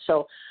one.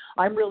 So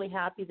I'm really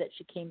happy that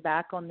she came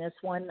back on this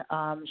one.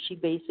 She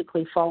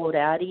basically followed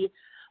Addie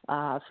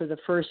for the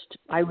first,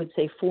 I would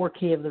say,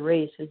 4K of the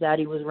race, as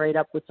Addie was right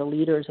up with the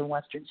leaders in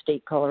Western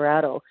State,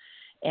 Colorado.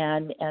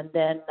 And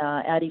then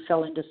Addie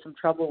fell into some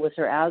trouble with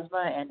her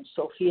asthma, and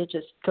Sophia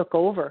just took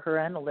over, her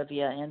and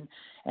Olivia,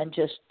 and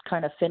just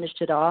kind of finished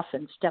it off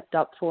and stepped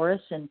up for us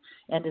and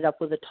ended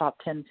up with a top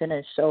 10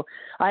 finish. So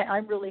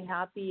I'm really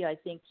happy. I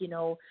think,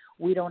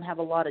 we don't have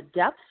a lot of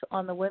depth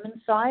on the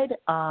women's side,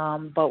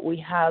 but we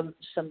have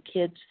some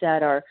kids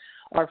that are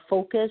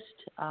focused,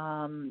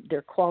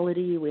 they're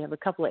quality. We have a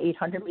couple of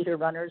 800-meter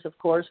runners, of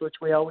course, which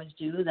we always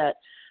do, that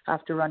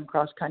have to run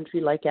cross-country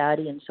like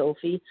Addie and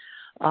Sophie.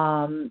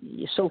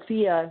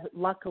 Sophia,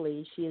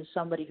 luckily, she is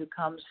somebody who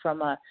comes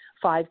from a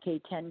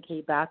 5K,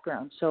 10K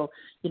background. So,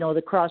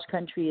 the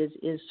cross-country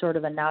is sort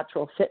of a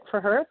natural fit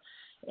for her,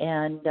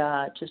 and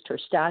just her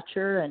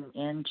stature,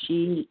 and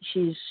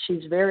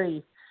she's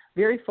very,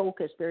 very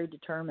focused, very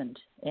determined.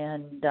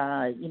 And,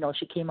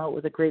 she came out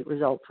with a great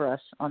result for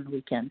us on the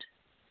weekend.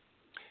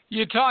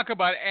 You talk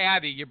about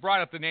Addie. You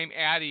brought up the name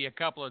Addie a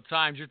couple of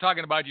times. You're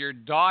talking about your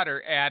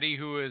daughter, Addie,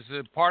 who is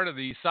a part of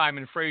the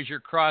Simon Fraser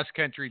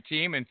cross-country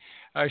team, and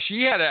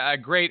she had a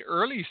great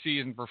early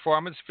season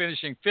performance,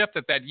 finishing 5th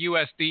at that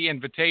USD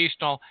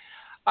Invitational.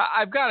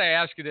 I've got to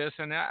ask you this,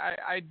 and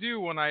I do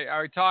when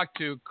I talk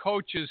to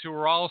coaches who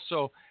are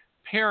also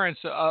parents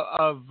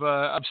of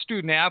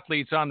student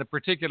athletes on the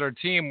particular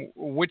team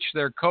which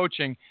they're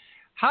coaching.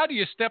 How do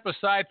you step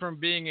aside from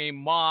being a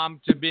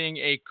mom to being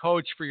a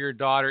coach for your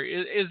daughter?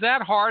 Is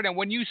that hard? And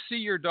when you see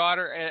your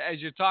daughter, as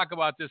you talk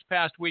about this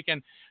past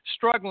weekend,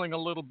 struggling a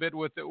little bit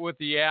with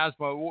the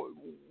asthma,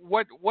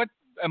 what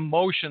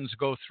emotions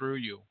go through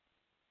you?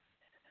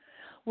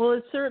 Well,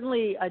 it's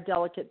certainly a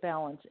delicate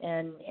balance,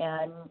 and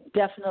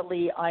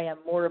definitely I am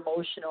more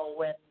emotional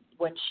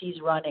when she's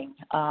running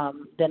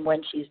than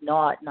when she's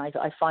not. And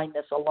I find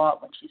this a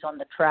lot when she's on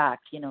the track.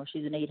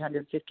 She's an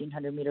 800,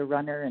 1,500 meter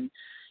runner, and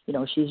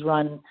she's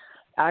run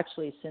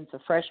actually since a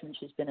freshman.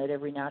 She's been at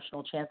every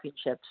national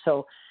championship.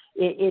 So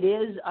it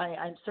is,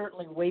 I'm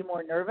certainly way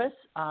more nervous.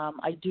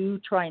 I do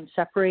try and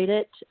separate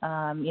it.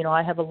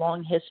 I have a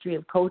long history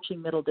of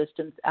coaching middle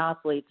distance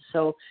athletes.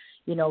 So,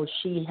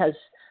 she has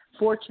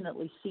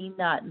fortunately seen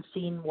that and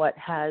seen what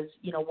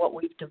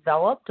we've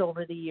developed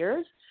over the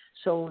years.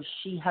 So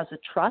she has a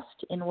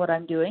trust in what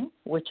I'm doing,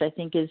 which I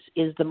think is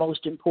the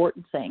most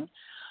important thing.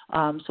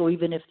 So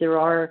even if there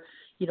are,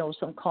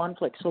 some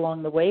conflicts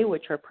along the way,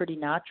 which are pretty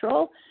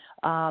natural,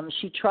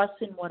 she trusts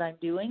in what I'm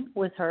doing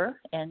with her,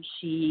 and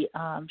she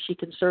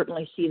can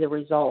certainly see the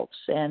results.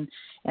 And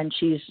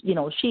she's,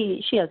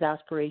 she has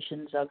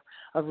aspirations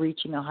of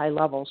reaching a high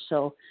level.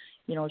 So,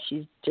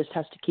 she just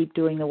has to keep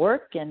doing the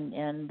work,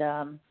 and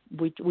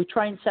we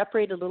try and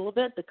separate a little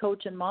bit, the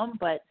coach and mom,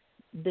 but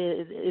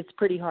it's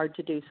pretty hard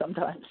to do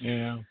sometimes.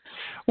 Yeah.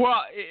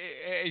 Well,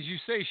 as you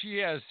say, she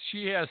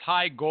has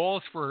high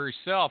goals for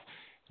herself.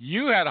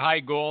 You had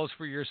high goals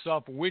for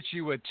yourself, which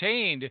you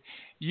attained.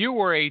 You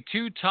were a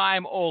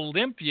 2-time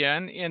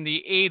Olympian in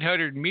the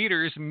 800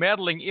 meters,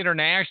 medaling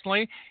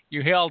internationally.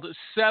 You held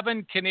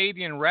 7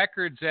 Canadian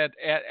records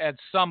at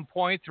some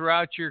point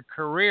throughout your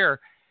career.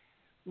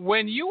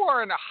 When you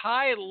are a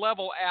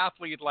high-level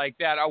athlete like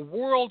that, a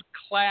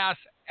world-class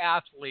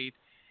athlete,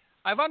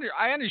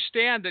 I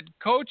understand that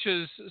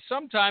coaches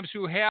sometimes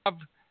who have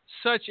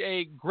such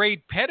a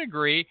great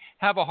pedigree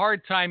have a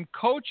hard time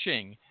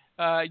coaching.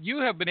 You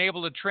have been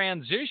able to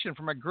transition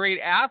from a great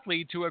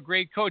athlete to a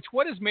great coach.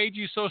 What has made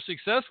you so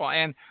successful?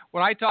 And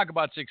when I talk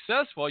about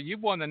successful,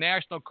 you've won the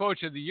National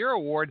Coach of the Year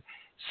award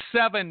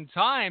 7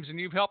 times, and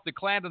you've helped to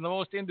climb to the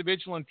most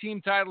individual and team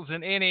titles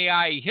in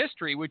NAIA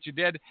history, which you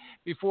did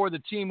before the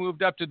team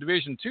moved up to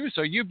Division II.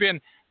 So you've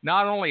been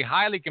not only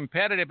highly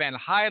competitive and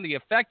highly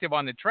effective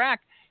on the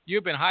track,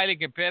 you've been highly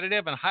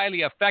competitive and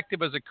highly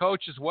effective as a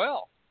coach as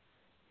well.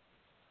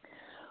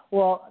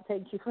 Well,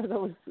 thank you for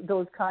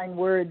those kind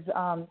words.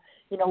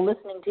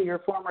 Listening to your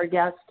former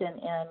guest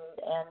and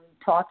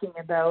talking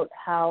about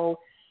how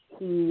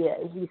he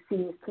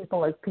sees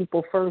people as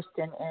people first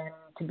and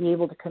to be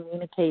able to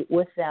communicate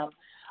with them,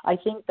 I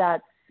think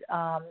that's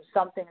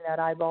something that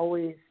I've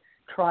always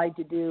tried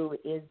to do,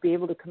 is be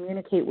able to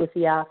communicate with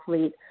the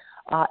athlete,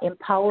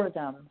 empower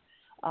them,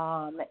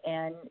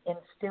 and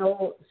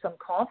instill some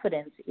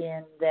confidence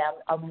in them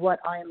of what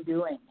I am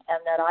doing and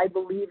that I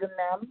believe in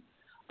them.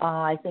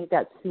 I think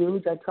that's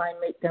huge. I try and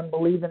make them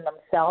believe in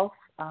themselves,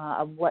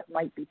 of what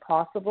might be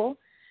possible.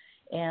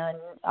 And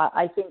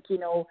I think,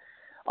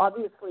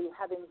 obviously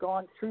having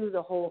gone through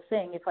the whole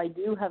thing, if I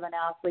do have an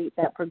athlete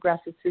that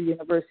progresses through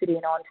university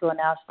and onto a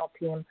national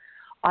team,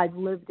 I've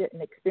lived it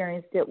and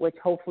experienced it, which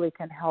hopefully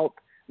can help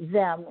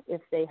them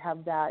if they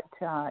have that,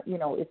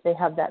 if they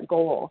have that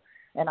goal.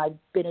 And I've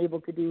been able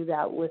to do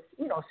that with,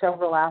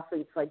 several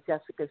athletes like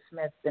Jessica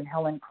Smith and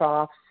Helen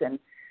Crofts and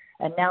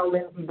now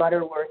Lindsay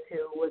Butterworth,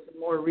 who was a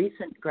more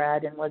recent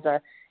grad and was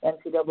a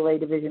NCAA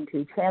Division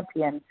II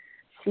champion.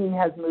 She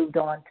has moved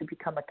on to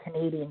become a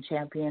Canadian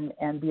champion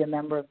and be a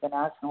member of the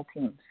national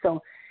team.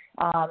 So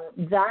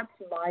that's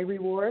my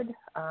reward.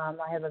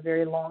 I have a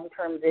very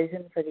long-term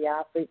vision for the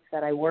athletes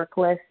that I work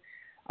with.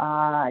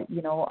 I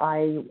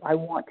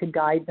want to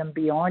guide them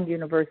beyond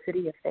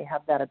university if they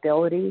have that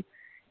ability,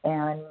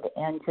 and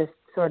just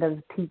sort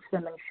of teach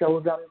them and show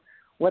them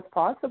what's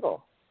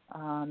possible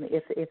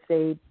if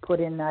they put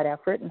in that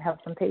effort and have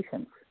some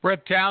patience.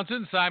 Brit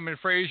Townsend, Simon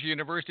Fraser,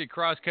 University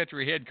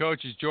cross-country head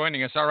coach, is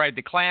joining us. All right,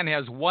 the Clan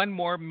has one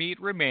more meet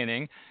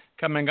remaining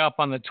coming up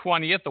on the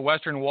 20th, the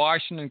Western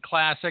Washington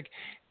Classic,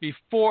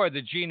 before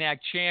the GNAC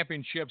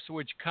Championships,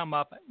 which come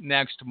up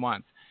next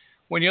month.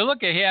 When you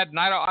look ahead, and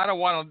I don't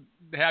want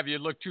to have you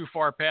look too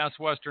far past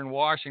Western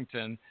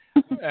Washington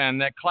and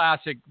that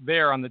Classic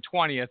there on the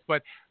 20th,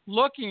 but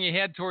looking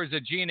ahead towards the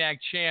GNAC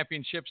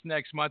Championships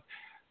next month,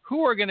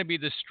 who are going to be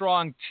the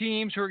strong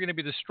teams? Who are going to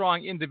be the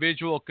strong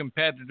individual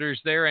competitors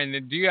there?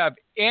 And do you have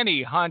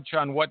any hunch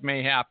on what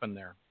may happen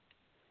there?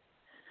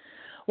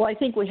 Well, I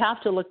think we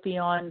have to look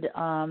beyond,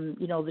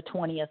 the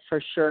 20th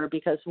for sure,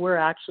 because we're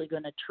actually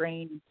going to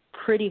train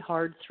pretty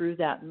hard through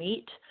that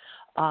meet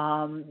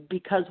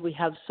because we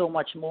have so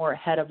much more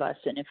ahead of us.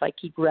 And if I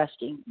keep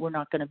resting, we're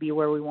not going to be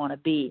where we want to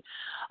be.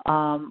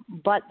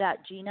 But that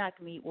GNAC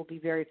meet will be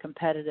very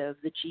competitive.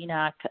 The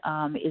GNAC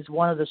is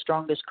one of the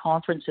strongest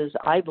conferences,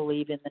 I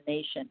believe, in the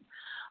nation.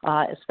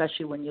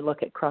 Especially when you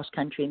look at cross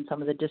country and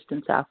some of the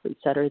distance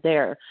athletes that are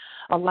there.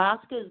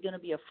 Alaska is going to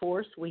be a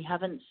force. We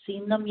haven't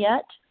seen them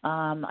yet.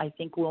 I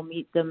think we'll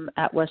meet them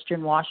at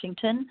Western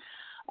Washington.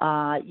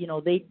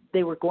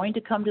 They were going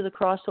to come to the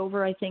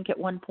crossover, I think, at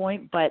one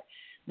point, but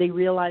they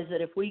realized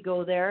that if we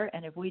go there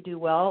and if we do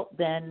well,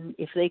 then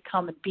if they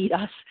come and beat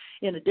us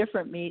in a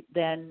different meet,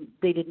 then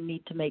they didn't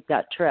need to make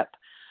that trip.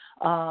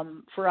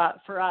 For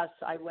us,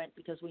 I went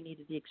because we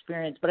needed the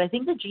experience. But I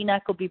think the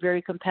GNAC will be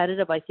very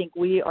competitive. I think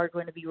we are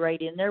going to be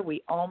right in there.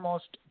 We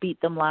almost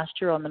beat them last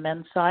year on the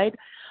men's side.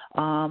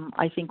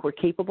 I think we're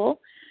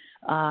capable.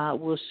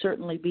 We'll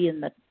certainly be in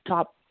the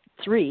top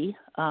 3,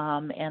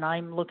 and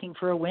I'm looking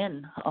for a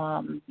win,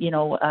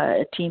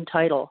 a team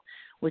title,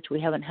 which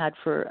we haven't had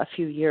for a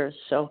few years.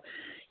 So,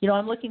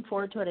 I'm looking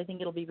forward to it. I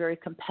think it'll be very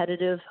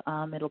competitive.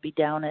 It'll be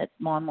down at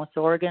Monmouth,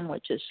 Oregon,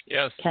 which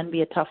can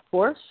be a tough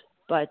course.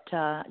 But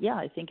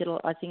I think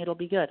it'll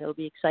be good. It'll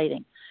be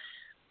exciting.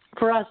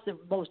 For us, the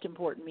most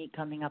important meet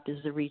coming up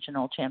is the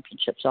regional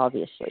championships,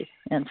 obviously,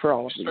 and for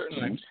all of these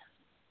teams.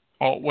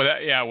 Oh,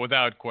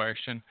 without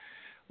question.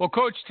 Well,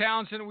 Coach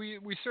Townsend,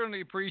 we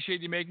certainly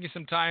appreciate you making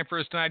some time for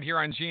us tonight here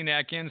on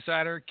GNAC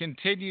Insider.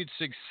 Continued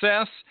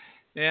success,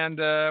 and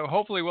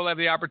hopefully we'll have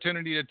the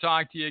opportunity to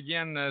talk to you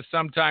again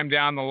sometime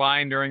down the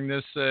line during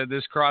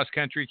this cross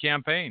country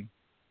campaign.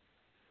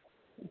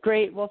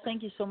 Great. Well,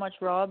 thank you so much,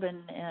 Rob,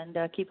 and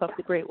keep up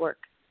the great work.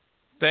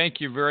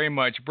 Thank you very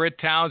much. Brit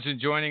Townsend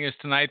joining us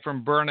tonight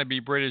from Burnaby,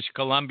 British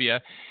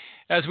Columbia.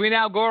 As we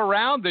now go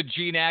around the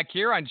GNAC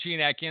here on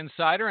GNAC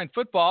Insider, and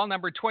football,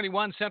 number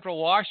 21 Central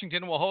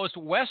Washington will host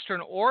Western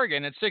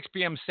Oregon at 6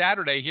 p.m.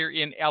 Saturday here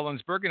in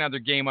Ellensburg, another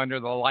game under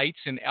the lights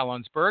in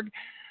Ellensburg.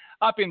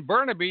 Up in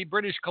Burnaby,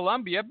 British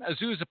Columbia,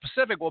 Azusa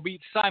Pacific will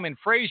beat Simon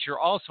Fraser,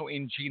 also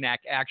in GNAC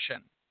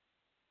action.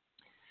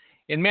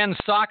 In men's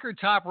soccer,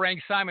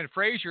 top-ranked Simon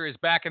Fraser is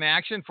back in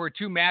action for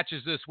 2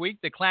 matches this week.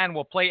 The Clan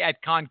will play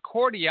at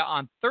Concordia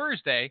on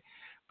Thursday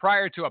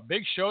prior to a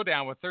big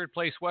showdown with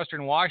third-place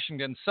Western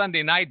Washington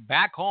Sunday night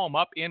back home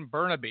up in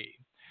Burnaby.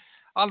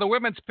 On the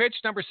women's pitch,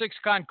 number 6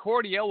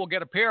 Concordia will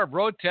get a pair of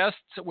road tests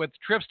with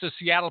trips to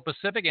Seattle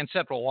Pacific and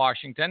Central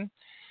Washington.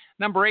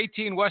 Number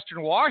 18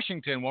 Western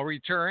Washington will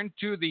return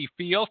to the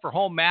field for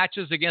home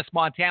matches against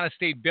Montana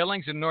State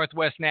Billings and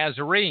Northwest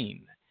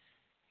Nazarene.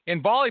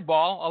 In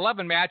volleyball,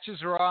 11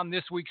 matches are on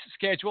this week's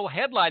schedule.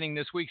 Headlining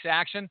this week's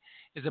action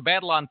is a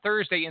battle on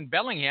Thursday in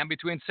Bellingham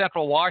between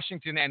Central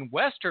Washington and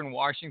Western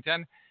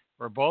Washington,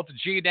 where both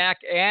GNAC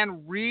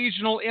and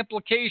regional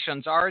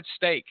implications are at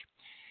stake.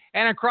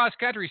 And in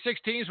cross-country,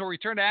 6 teams will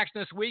return to action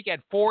this week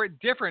at 4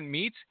 different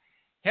meets,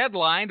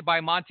 headlined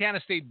by Montana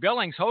State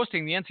Billings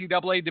hosting the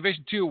NCAA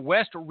Division II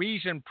West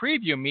Region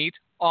Preview Meet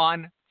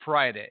on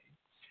Friday.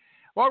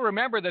 Well,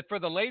 remember that for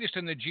the latest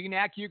in the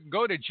GNAC, you can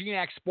go to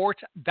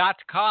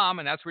GNACsports.com,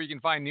 and that's where you can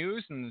find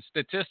news and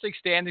statistics,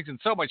 standings, and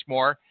so much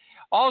more.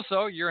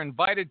 Also, you're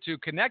invited to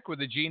connect with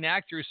the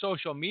GNAC through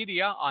social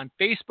media on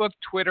Facebook,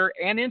 Twitter,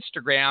 and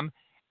Instagram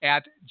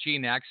at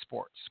GNAC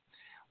Sports.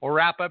 We'll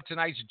wrap up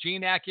tonight's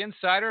GNAC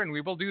Insider, and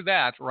we will do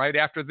that right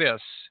after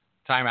this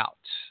timeout.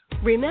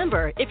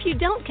 Remember, if you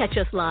don't catch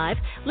us live,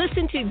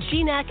 listen to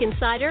GNAC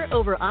Insider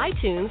over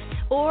iTunes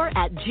or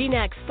at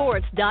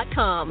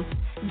GNACsports.com.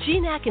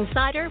 GNAC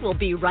Insider will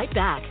be right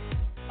back.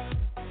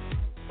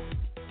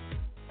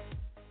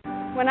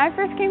 When I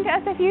first came to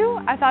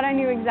SFU, I thought I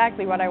knew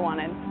exactly what I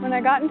wanted. When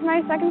I got into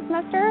my second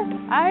semester,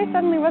 I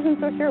suddenly wasn't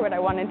so sure what I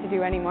wanted to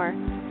do anymore.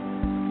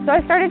 So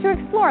I started to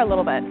explore a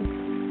little bit.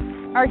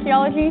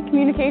 Archaeology,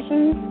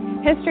 communications,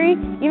 history,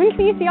 even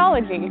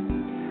kinesiology.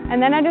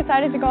 And then I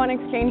decided to go on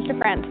exchange to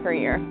France for a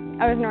year.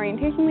 I was an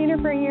orientation leader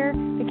for a year,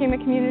 became a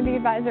community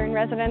advisor in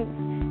residence,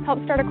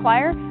 helped start a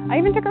choir. I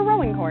even took a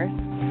rowing course.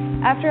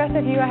 After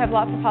SFU, I have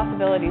lots of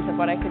possibilities of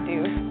what I could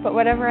do, but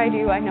whatever I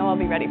do, I know I'll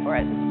be ready for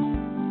it.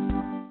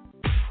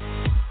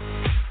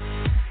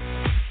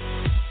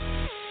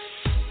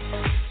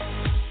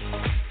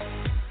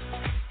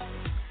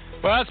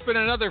 Well, it's been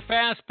another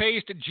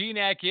fast-paced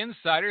GNAC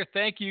Insider.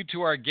 Thank you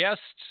to our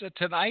guests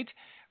tonight.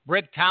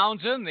 Brit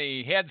Townsend,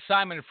 the head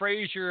Simon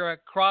Fraser,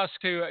 across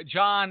to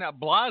John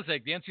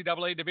Blazek, the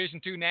NCAA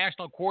Division II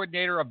National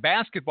Coordinator of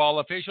Basketball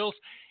Officials.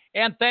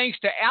 And thanks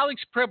to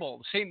Alex Pribble,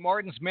 St.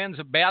 Martin's men's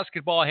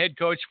basketball head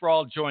coach, for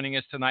all joining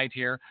us tonight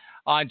here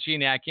on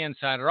GNAC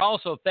Insider.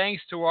 Also,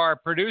 thanks to our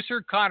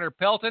producer, Connor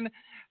Pelton.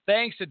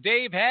 Thanks to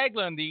Dave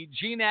Haglund, the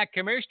GNAC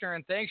commissioner,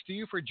 and thanks to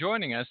you for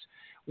joining us.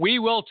 We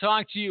will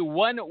talk to you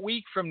 1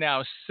 week from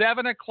now,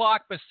 7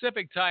 o'clock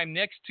Pacific time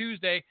next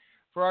Tuesday,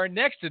 for our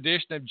next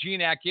edition of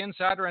GNAC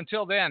Insider.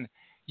 Until then,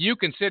 you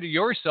consider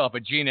yourself a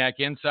GNAC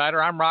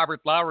Insider. I'm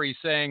Robert Lowry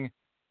saying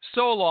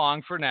so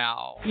long for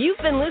now. You've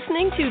been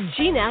listening to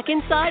GNAC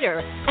Insider,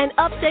 an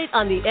update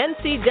on the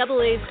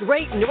NCAA's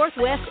Great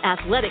Northwest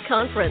Athletic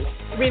Conference.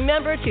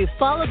 Remember to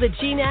follow the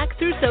GNAC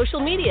through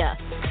social media.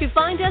 To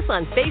find us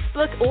on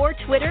Facebook or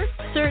Twitter,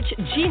 search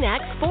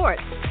GNAC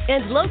Sports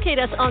and locate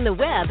us on the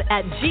web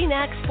at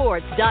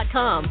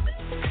gnacsports.com.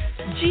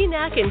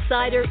 GNAC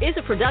Insider is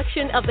a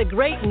production of the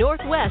Great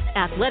Northwest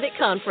Athletic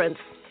Conference.